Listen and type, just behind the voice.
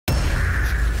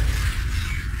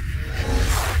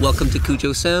Welcome to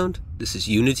Cujo Sound. This is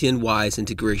Unity and Wwise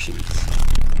integrations.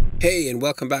 Hey, and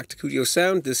welcome back to Cujo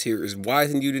Sound. This here is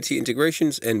Wwise and Unity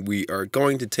integrations, and we are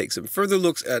going to take some further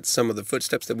looks at some of the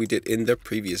footsteps that we did in the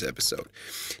previous episode.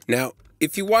 Now,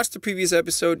 if you watched the previous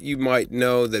episode, you might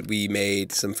know that we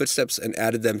made some footsteps and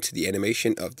added them to the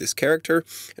animation of this character,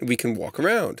 and we can walk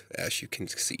around, as you can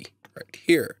see right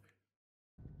here.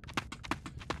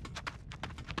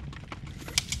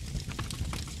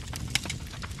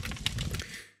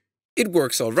 It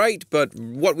works all right, but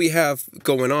what we have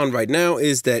going on right now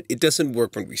is that it doesn't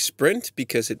work when we sprint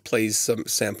because it plays some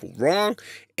sample wrong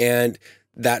and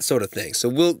that sort of thing. So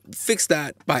we'll fix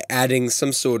that by adding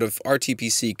some sort of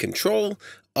RTPC control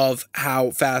of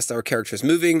how fast our character is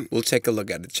moving. We'll take a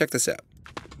look at it. Check this out.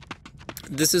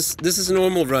 This is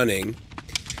normal running.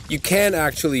 You can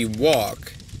actually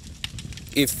walk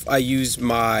if I use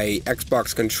my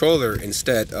Xbox controller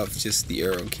instead of just the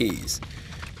arrow keys.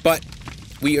 But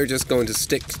we are just going to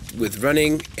stick with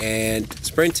running and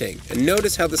sprinting. And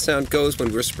notice how the sound goes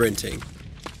when we're sprinting.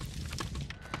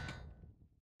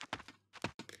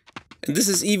 And this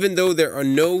is even though there are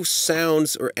no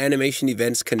sounds or animation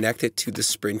events connected to the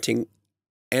sprinting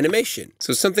animation.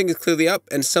 So something is clearly up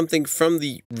and something from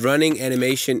the running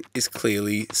animation is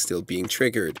clearly still being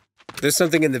triggered. There's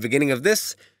something in the beginning of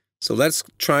this, so let's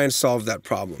try and solve that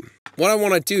problem. What I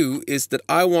want to do is that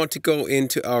I want to go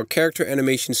into our character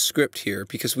animation script here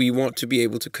because we want to be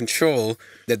able to control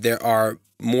that there are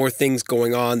more things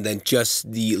going on than just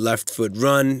the left foot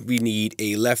run. We need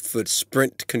a left foot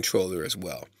sprint controller as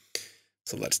well.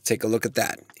 So let's take a look at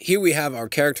that. Here we have our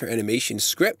character animation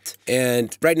script,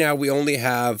 and right now we only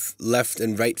have left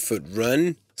and right foot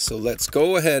run. So let's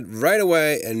go ahead right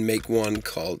away and make one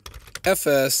called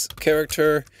FS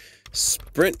character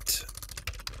sprint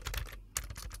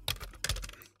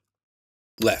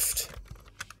left.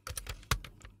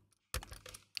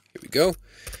 Here we go.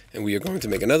 And we are going to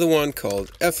make another one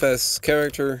called FS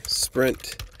character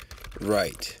sprint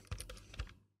right.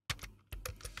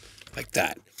 Like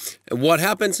that. And what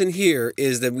happens in here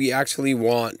is that we actually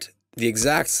want the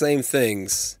exact same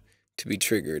things to be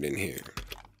triggered in here.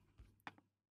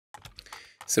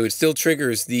 So it still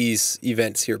triggers these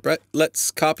events here, but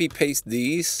let's copy paste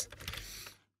these.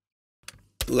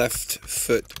 Left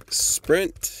foot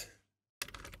sprint.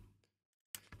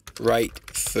 Right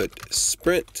foot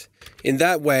sprint. In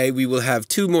that way, we will have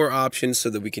two more options so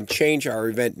that we can change our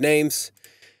event names.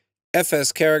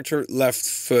 FS character left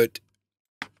foot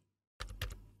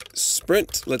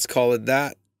sprint. Let's call it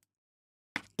that.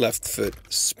 Left foot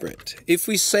sprint. If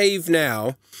we save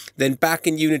now, then back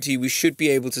in Unity, we should be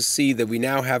able to see that we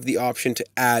now have the option to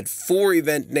add 4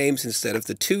 event names instead of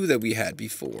the 2 that we had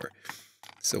before.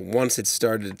 So once it's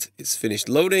finished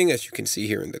loading, as you can see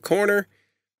here in the corner,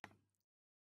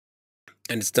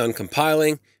 and it's done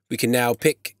compiling, we can now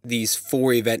pick these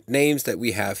 4 event names that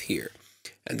we have here.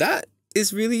 And that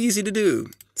is really easy to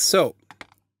do. So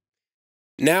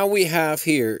now we have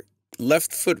here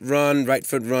left foot run, right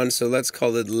foot run. So let's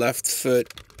call it left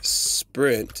foot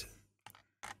sprint.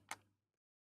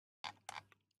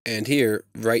 And here,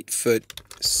 right foot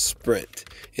sprint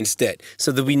instead.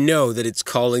 So that we know that it's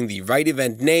calling the right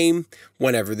event name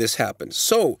whenever this happens.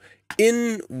 So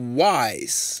in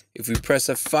Wwise, if we press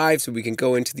F5 so we can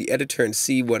go into the editor and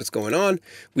see what is going on,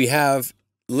 we have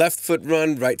left foot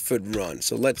run, right foot run.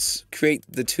 So let's create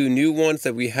the 2 new ones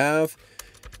that we have.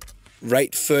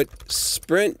 Right foot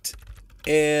sprint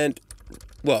and,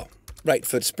 well, right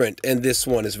foot sprint, and this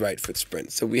one is right foot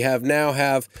sprint. So we now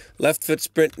have left foot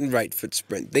sprint and right foot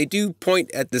sprint. They do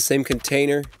point at the same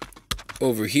container.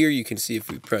 Over here, you can see if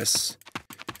we press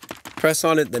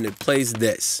on it, then it plays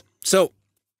this. So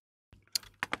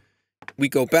we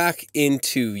go back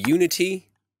into Unity,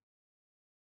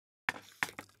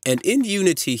 and in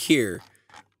Unity here,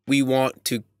 we want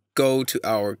to go to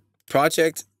our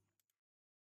project,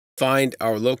 find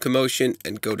our locomotion,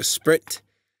 and go to sprint.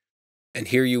 And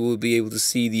here you will be able to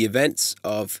see the events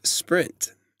of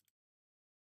sprint.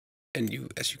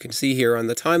 And as you can see here on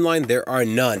the timeline, there are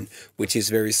none, which is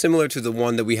very similar to the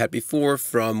one that we had before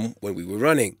from when we were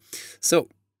running. So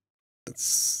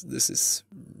this is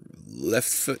left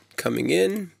foot coming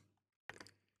in.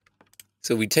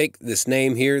 So we take this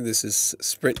name here. This is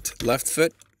sprint left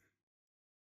foot.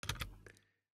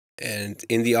 And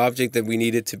in the object that we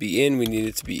need it to be in, we need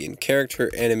it to be in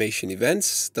character animation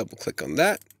events. Double click on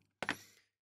that.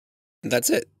 And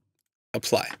that's it.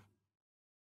 Apply.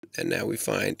 And now we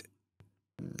find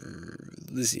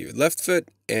this here, left foot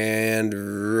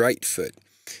and right foot.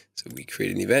 So we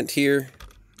create an event here.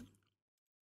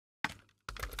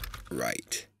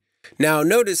 Right. Now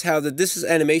notice how that this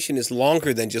animation is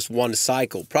longer than just one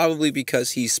cycle, probably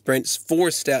because he sprints 4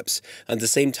 steps at the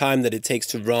same time that it takes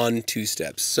to run 2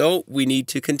 steps. So we need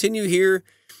to continue here.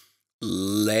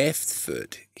 Left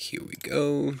foot, here we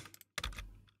go.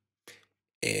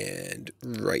 And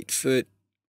right foot,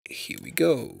 here we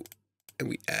go. And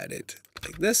we add it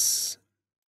like this.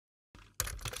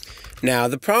 Now,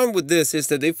 the problem with this is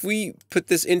that if we put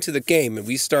this into the game and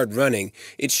we start running,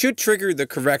 it should trigger the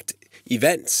correct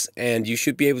events, and you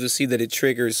should be able to see that it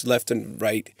triggers left and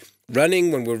right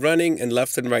running when we're running and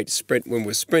left and right sprint when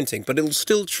we're sprinting, but it'll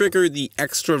still trigger the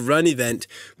extra run event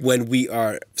when we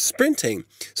are sprinting.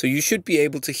 So you should be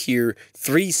able to hear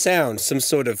 3 sounds, some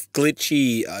sort of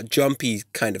glitchy, jumpy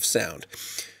kind of sound.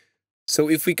 So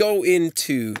if we go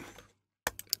into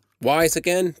Wwise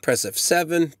again, press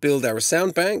F7, build our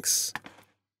sound banks.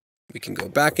 We can go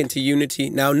back into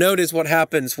Unity. Now notice what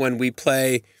happens when we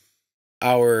play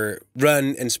our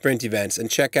run and sprint events, and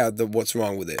check out what's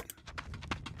wrong with it.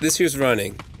 This here's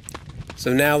running.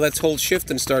 So now let's hold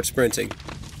shift and start sprinting.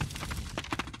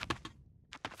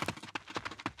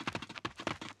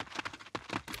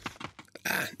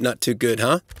 Not too good,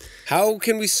 huh? How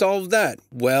can we solve that?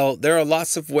 Well, there are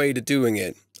lots of ways to doing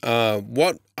it.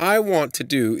 What I want to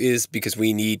do is, because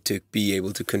we need to be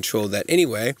able to control that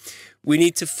anyway, we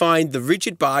need to find the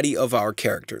rigid body of our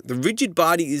character. The rigid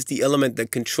body is the element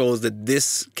that controls that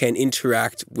this can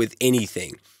interact with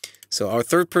anything. So our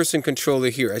third-person controller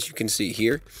here, as you can see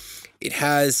here, it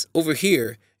has over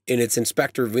here in its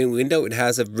inspector window, it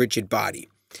has a rigid body.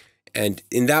 And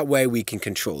in that way, we can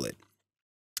control it.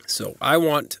 So I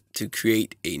want to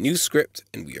create a new script,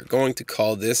 and we are going to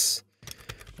call this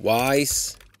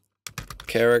Wwise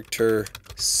character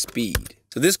speed.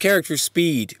 So this character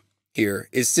speed here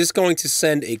is just going to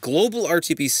send a global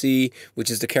RTPC, which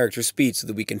is the character speed, so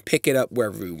that we can pick it up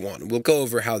wherever we want. We'll go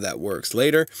over how that works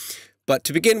later. But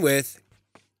to begin with,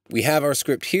 we have our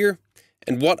script here.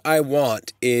 And what I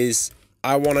want is,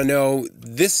 I want to know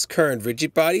this current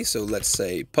rigid body. So let's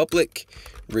say public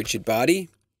rigid body.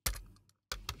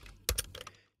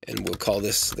 And we'll call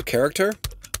this the character.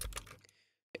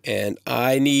 And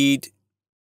I need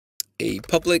a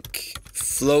public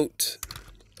float,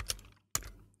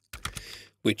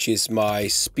 which is my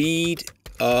speed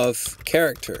of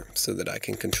character, so that I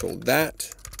can control that.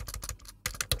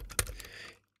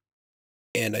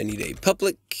 And I need a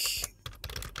public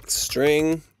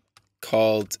string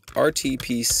called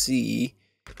RTPC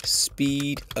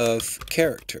speed of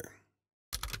character.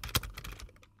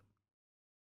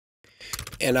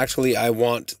 And actually, I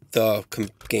want the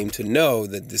game to know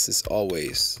that this is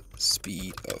always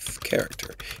speed of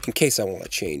character, in case I want to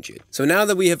change it. So now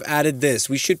that we have added this,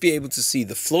 we should be able to see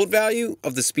the float value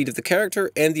of the speed of the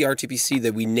character and the RTPC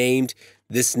that we named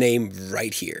this name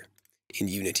right here in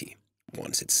Unity.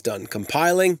 Once it's done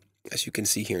compiling, as you can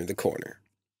see here in the corner.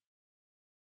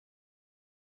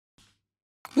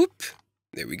 Whoop,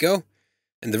 there we go.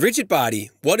 And the rigid body,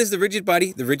 what is the rigid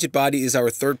body? The rigid body is our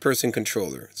third-person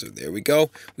controller. So there we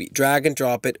go. We drag and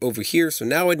drop it over here. So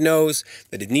now it knows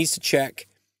that it needs to check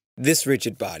this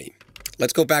rigid body.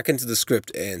 Let's go back into the script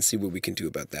and see what we can do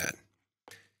about that.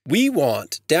 We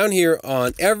want, down here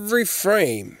on every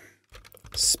frame,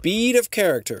 speed of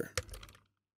character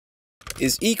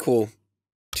is equal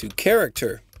to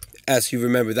character. As you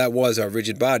remember, that was our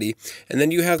rigid body. And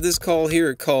then you have this call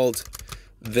here called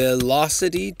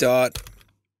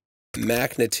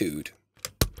velocity.magnitude.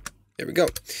 There we go.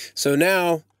 So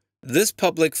now this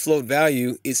public float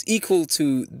value is equal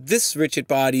to this rigid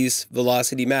body's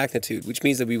velocity magnitude, which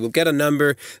means that we will get a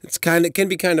number. It can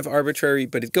be kind of arbitrary,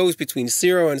 but it goes between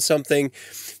 0 and something,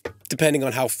 depending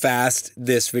on how fast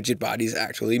this rigid body is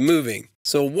actually moving.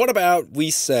 So what about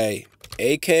we say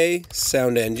AK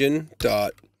sound engine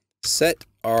dot set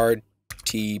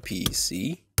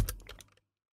RTPC.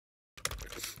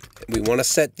 We want to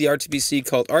set the RTPC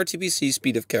called RTPC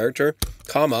speed of character,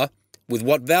 comma, with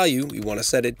what value we want to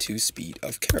set it to speed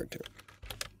of character.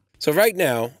 So right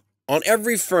now, on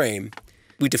every frame,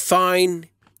 we define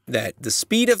that the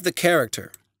speed of the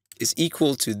character is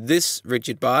equal to this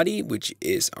rigid body, which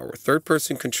is our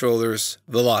third-person controller's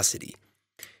velocity.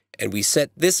 And we set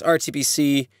this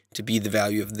RTPC to be the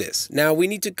value of this. Now we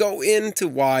need to go into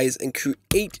Wwise and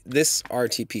create this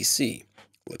RTPC.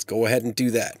 Let's go ahead and do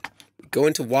that. We go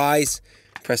into Wwise,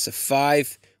 press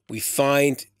F5, we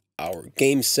find our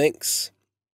game sinks,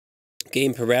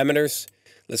 game parameters.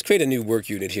 Let's create a new work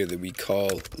unit here that we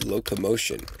call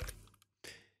locomotion.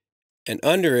 And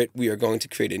under it, we are going to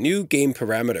create a new game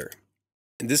parameter.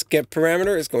 And this get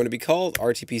parameter is going to be called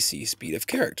RTPC speed of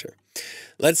character.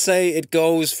 Let's say it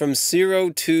goes from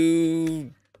 0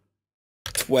 to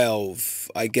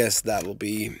 12. I guess that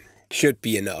should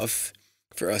be enough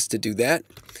for us to do that.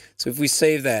 So if we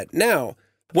save that. Now,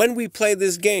 when we play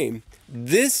this game,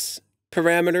 this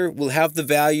parameter will have the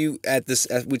value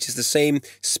which is the same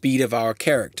speed of our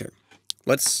character.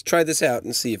 Let's try this out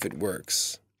and see if it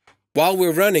works. While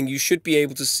we're running, you should be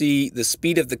able to see the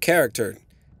speed of the character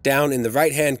down in the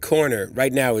right-hand corner.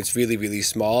 Right now, it's really, really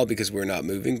small because we're not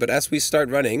moving. But as we start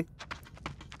running,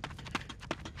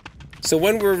 so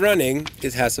when we're running,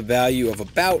 it has a value of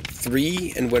about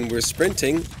 3. And when we're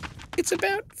sprinting, it's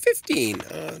about 15.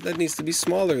 That needs to be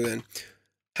smaller then.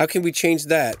 How can we change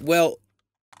that? Well,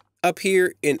 up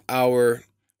here in our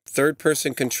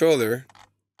third-person controller,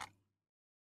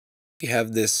 we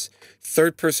have this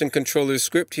third-person controller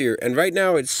script here. And right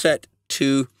now it's set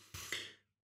to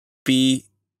be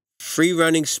free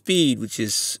running speed, which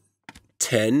is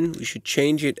 10. We should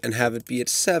change it and have it be at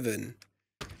 7.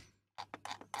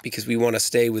 Because we want to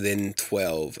stay within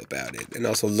 12 about it. And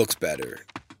also looks better.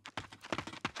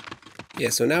 Yeah,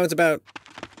 so now it's about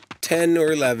 10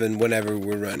 or 11 whenever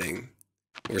we're running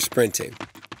or sprinting.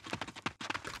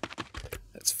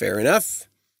 That's fair enough.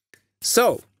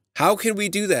 So, how can we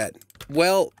do that?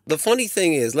 Well, the funny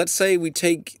thing is, let's say we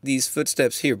take these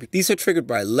footsteps here. These are triggered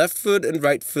by left foot and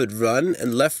right foot run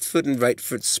and left foot and right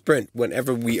foot sprint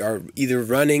whenever we are either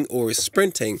running or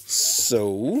sprinting.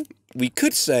 So, we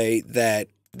could say that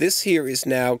this here is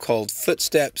now called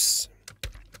footsteps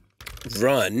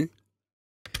run.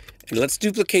 And let's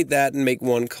duplicate that and make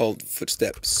one called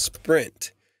footstep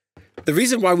sprint. The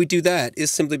reason why we do that is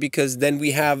simply because then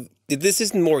we have, this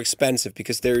isn't more expensive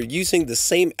because they're using the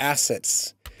same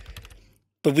assets,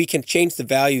 but we can change the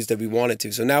values that we want it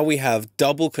to. So now we have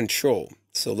double control.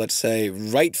 So let's say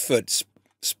right foot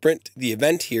sprint, the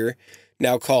event here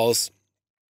now calls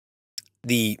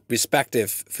the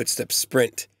respective footstep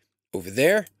sprint over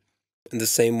there, and the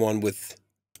same one with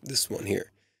this one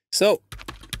here. So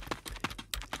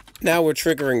now we're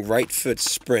triggering right foot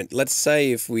sprint. Let's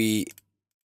say if we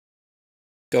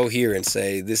go here and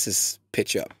say this is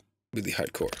pitch up, really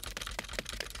hardcore.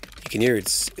 You can hear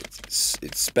it's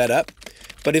sped up.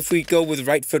 But if we go with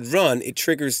right foot run, it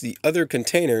triggers the other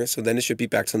container, so then it should be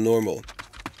back to normal.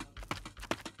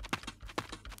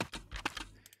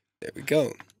 There we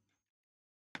go.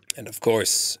 And of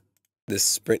course, this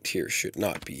sprint here should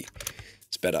not be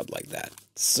sped up like that.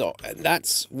 So, and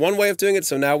that's one way of doing it.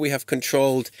 So now we have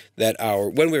controlled that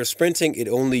when we're sprinting, it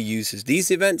only uses these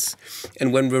events,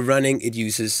 and when we're running, it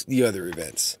uses the other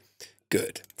events.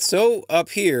 Good. So up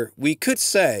here, we could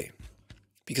say,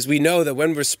 because we know that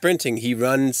when we're sprinting, he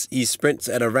sprints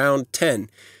at around 10.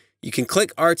 You can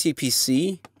click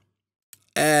RTPC,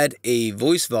 add a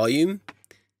voice volume,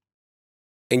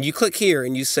 and you click here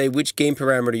and you say which game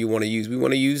parameter you want to use. We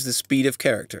want to use the speed of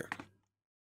character.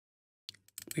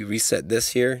 We reset this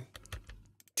here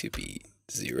to be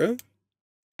 0.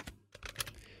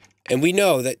 And we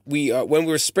know that when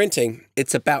we're sprinting,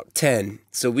 it's about 10.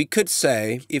 So we could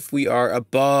say if we are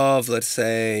above, let's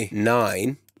say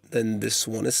 9, then this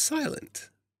one is silent.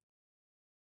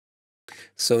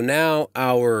 So now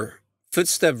our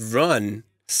footstep run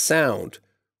sound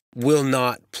will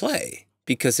not play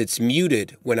because it's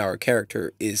muted when our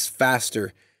character is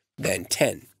faster than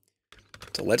 10.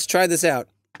 So let's try this out.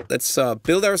 Let's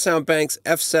build our sound banks,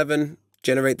 F7,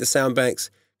 generate the sound banks,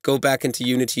 go back into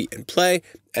Unity and play.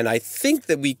 And I think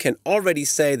that we can already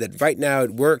say that right now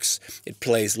it works. It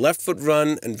plays left foot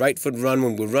run and right foot run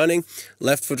when we're running,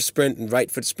 left foot sprint and right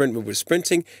foot sprint when we're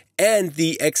sprinting. And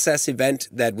the excess event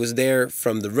that was there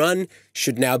from the run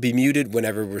should now be muted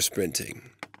whenever we're sprinting.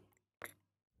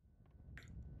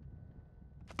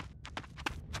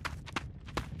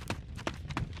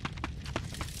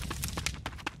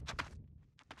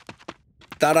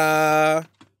 Ta-da!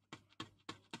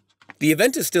 The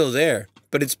event is still there,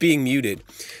 but it's being muted.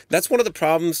 That's one of the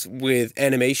problems with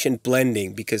animation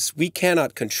blending because we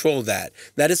cannot control that.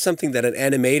 That is something that an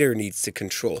animator needs to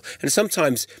control. And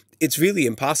sometimes it's really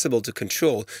impossible to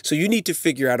control. So you need to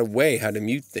figure out a way how to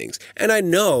mute things. And I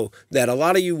know that a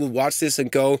lot of you will watch this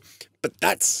and go, but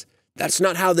that's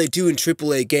not how they do in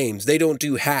AAA games. They don't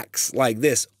do hacks like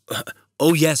this.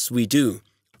 Oh, yes, we do.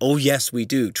 Oh, yes, we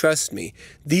do. Trust me.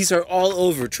 These are all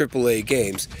over AAA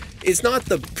games. It's not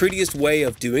the prettiest way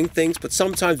of doing things, but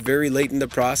sometimes very late in the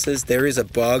process, there is a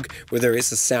bug where there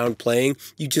is a sound playing.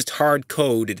 You just hard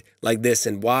coded like this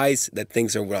in Wwise that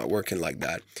things are not working like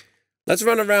that. Let's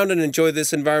run around and enjoy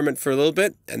this environment for a little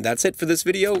bit. And that's it for this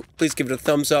video. Please give it a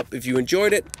thumbs up if you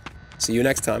enjoyed it. See you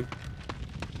next time.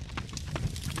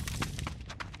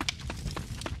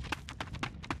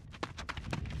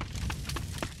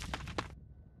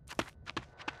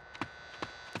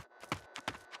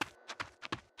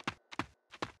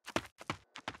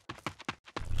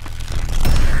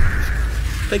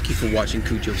 Thank you for watching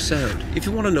Cujo Sound. If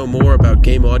you want to know more about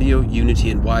game audio,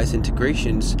 Unity, and Wwise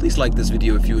integrations, please like this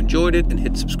video if you enjoyed it and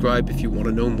hit subscribe if you want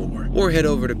to know more. Or head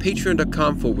over to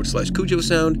patreon.com/Cujo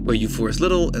Sound, where you for as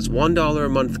little as $1 a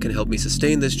month can help me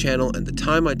sustain this channel and the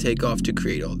time I take off to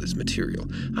create all this material.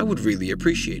 I would really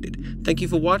appreciate it. Thank you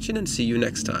for watching and see you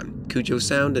next time. Cujo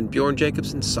Sound and Bjorn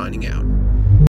Jacobson signing out.